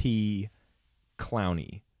P.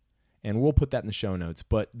 Clowney. And we'll put that in the show notes.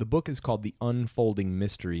 But the book is called The Unfolding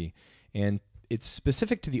Mystery, and it's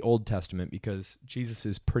specific to the Old Testament because Jesus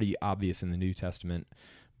is pretty obvious in the New Testament,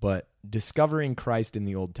 but discovering Christ in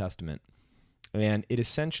the Old Testament. And it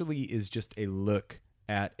essentially is just a look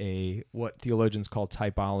at what theologians call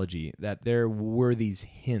typology, that there were these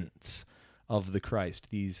hints of the Christ,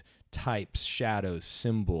 these types, shadows,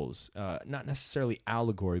 symbols, not necessarily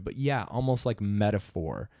allegory, but almost like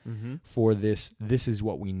metaphor for this is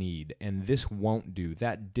what we need, and this won't do,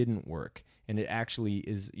 that didn't work. And it actually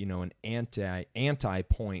is, an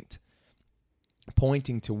anti-point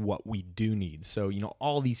pointing to what we do need. So,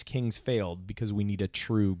 all these kings failed because we need a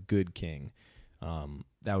true good king.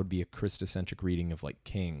 That would be a Christocentric reading of like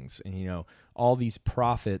kings. And, all these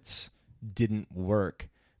prophets didn't work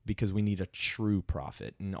because we need a true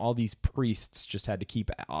prophet. And all these priests just had to keep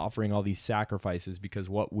offering all these sacrifices because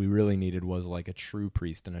what we really needed was like a true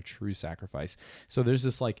priest and a true sacrifice. So there's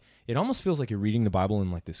this it almost feels like you're reading the Bible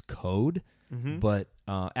in like this code. But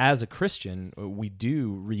as a Christian, we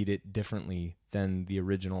do read it differently than the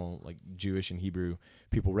original like Jewish and Hebrew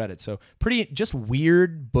people read it. So pretty just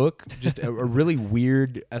weird book, just a really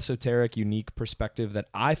weird, esoteric, unique perspective that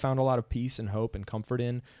I found a lot of peace and hope and comfort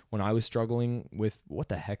in when I was struggling with what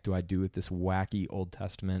the heck do I do with this wacky Old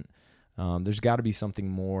Testament? There's got to be something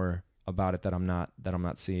more about it that I'm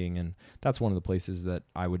not seeing, and that's one of the places that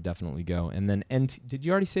I would definitely go. And then did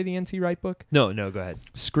you already say the N.T. Wright book? No, go ahead.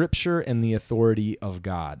 Scripture and the Authority of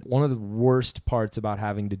God. One of the worst parts about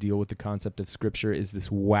having to deal with the concept of Scripture is this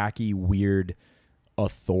wacky, weird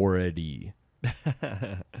authority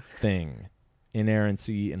thing.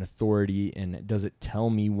 Inerrancy and authority, and does it tell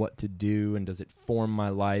me what to do, and does it form my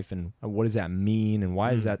life, and what does that mean, and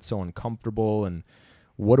why is that so uncomfortable, and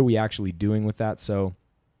what are we actually doing with that? So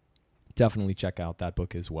definitely check out that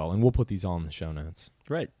book as well. And we'll put these all in the show notes.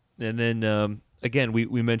 Right. And then, again,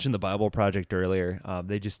 we mentioned the Bible Project earlier.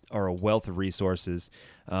 They just are a wealth of resources.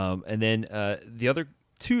 And then the other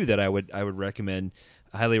two that I would recommend,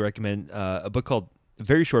 highly recommend, a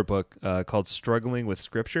very short book called Struggling with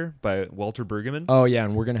Scripture by Walter Brueggemann. Oh, yeah,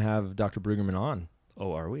 and we're going to have Dr. Brueggemann on.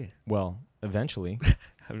 Oh, are we? Well, eventually.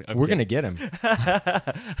 I'm we're going to get him.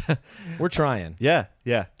 We're trying. Yeah.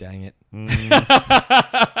 Dang it.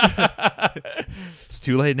 It's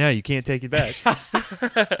too late now. You can't take it back.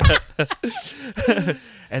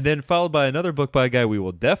 And then followed by another book by a guy we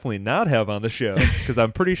will definitely not have on the show because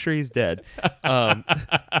I'm pretty sure he's dead.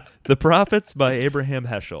 The Prophets by Abraham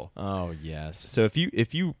Heschel. Oh, yes. So if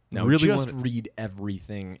you now really just read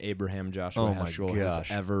everything Abraham Joshua Heschel has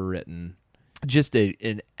ever written. Just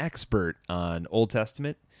an expert on Old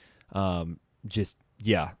Testament. Some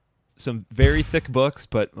very thick books,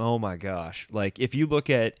 but oh my gosh. Like if you look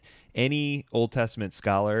at any Old Testament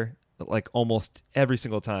scholar, like almost every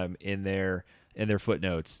single time in their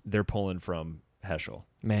footnotes, they're pulling from Heschel.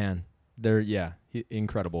 Man, they're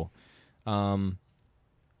incredible. One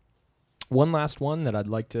last one that I'd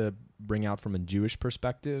like to bring out from a Jewish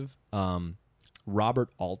perspective. Robert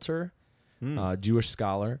Alter, Jewish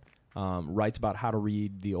scholar, writes about how to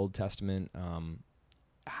read the Old Testament,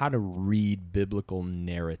 how to read biblical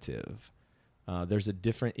narrative.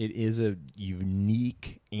 It is a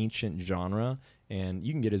unique ancient genre, and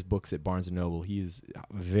you can get his books at Barnes & Noble. He is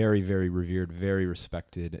very, very revered, very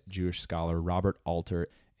respected Jewish scholar, Robert Alter,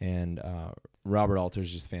 and Robert Alter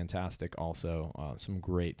is just fantastic also. Some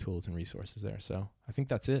great tools and resources there. So I think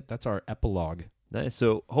that's it. That's our epilogue. Nice.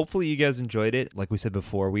 So hopefully you guys enjoyed it. Like we said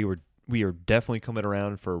before, we are definitely coming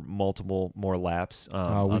around for multiple more laps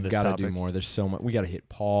on this topic. We've got to do more. There's so much. We got to hit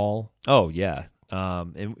Paul. Oh, yeah.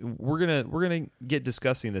 And we're gonna get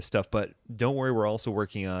discussing this stuff, but don't worry, we're also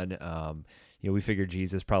working on. We figured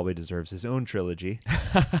Jesus probably deserves his own trilogy,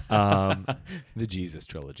 the Jesus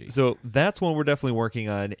trilogy. So that's one we're definitely working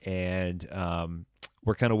on, and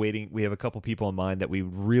we're kind of waiting. We have a couple people in mind that we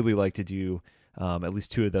would really like to do. At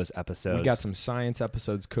least 2 of those episodes. We got some science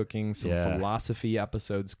episodes cooking, some philosophy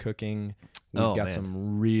episodes cooking. We've got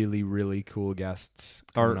some really, really cool guests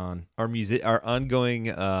coming on. Our ongoing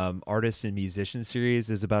artist and musician series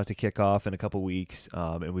is about to kick off in a couple weeks,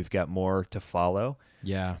 and we've got more to follow.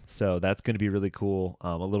 Yeah. So that's going to be really cool.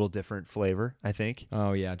 A little different flavor, I think.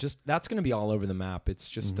 Oh, yeah. That's going to be all over the map. It's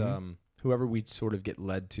just... whoever we sort of get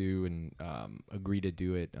led to and agree to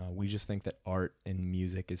do it, we just think that art and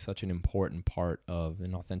music is such an important part of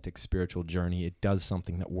an authentic spiritual journey. It does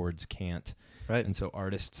something that words can't. Right. And so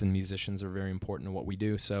artists and musicians are very important to what we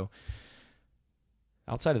do. So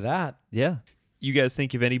outside of that... Yeah. You guys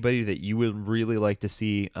think of anybody that you would really like to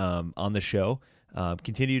see on the show?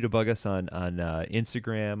 Continue to bug us on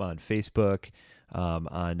Instagram, on Facebook,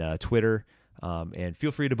 on Twitter. And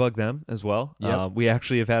feel free to bug them as well. Yep. We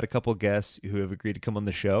actually have had a couple guests who have agreed to come on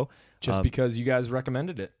the show. Just because you guys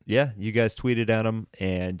recommended it. Yeah, you guys tweeted at them,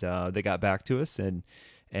 and they got back to us. And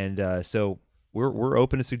so we're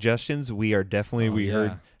open to suggestions. We are definitely,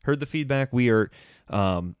 heard the feedback. We are,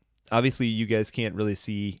 obviously you guys can't really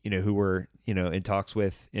see, who we're, in talks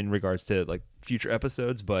with in regards to like future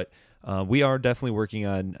episodes, but we are definitely working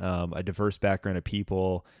on a diverse background of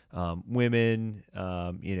people, women,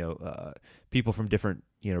 people from different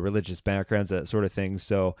religious backgrounds, that sort of thing.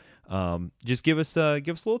 So just give us a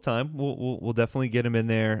little time. We'll definitely get them in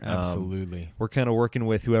there. Absolutely. We're kind of working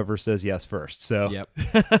with whoever says yes first. So Yep.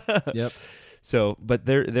 So, but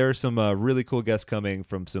there are some really cool guests coming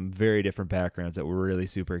from some very different backgrounds that we're really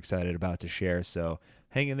super excited about to share. So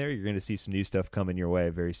hang in there. You're going to see some new stuff coming your way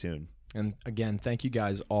very soon. And again, thank you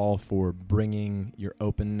guys all for bringing your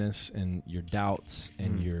openness and your doubts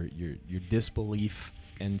and your disbelief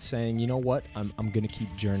and saying, you know what, I'm going to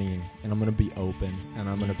keep journeying and I'm going to be open and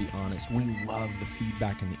I'm going to be honest. We love the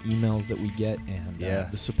feedback and the emails that we get and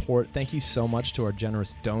the support. Thank you so much to our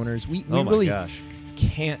generous donors. We really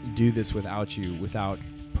can't do this without you, without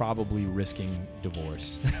probably risking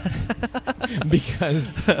divorce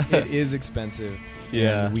because it is expensive.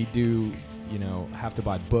 Yeah. And we do... have to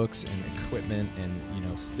buy books and equipment and,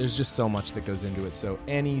 there's just so much that goes into it. So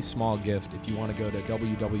any small gift, if you want to go to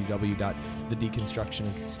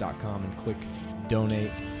www.thedeconstructionists.com and click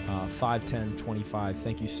donate, 5, 10, 25.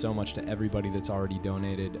 Thank you so much to everybody that's already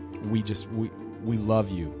donated. We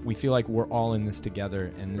love you. We feel like we're all in this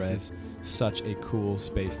together, and this is such a cool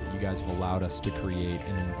space that you guys have allowed us to create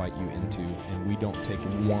and invite you into, and we don't take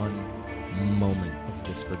one moment of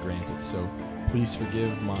this for granted. So please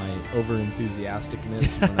forgive my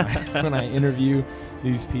over-enthusiasticness when I interview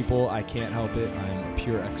these people. I can't help it. I'm a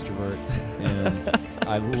pure extrovert, and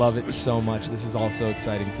I love it so much. This is all so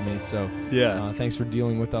exciting for me. So thanks for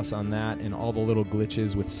dealing with us on that and all the little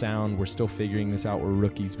glitches with sound. We're still figuring this out. We're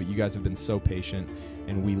rookies, but you guys have been so patient,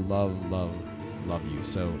 and we love you.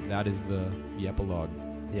 So that is the epilogue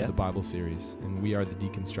to the Bible series, and we are the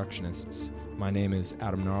Deconstructionists. My name is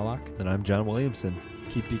Adam Narlock. And I'm John Williamson.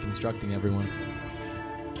 Keep deconstructing, everyone.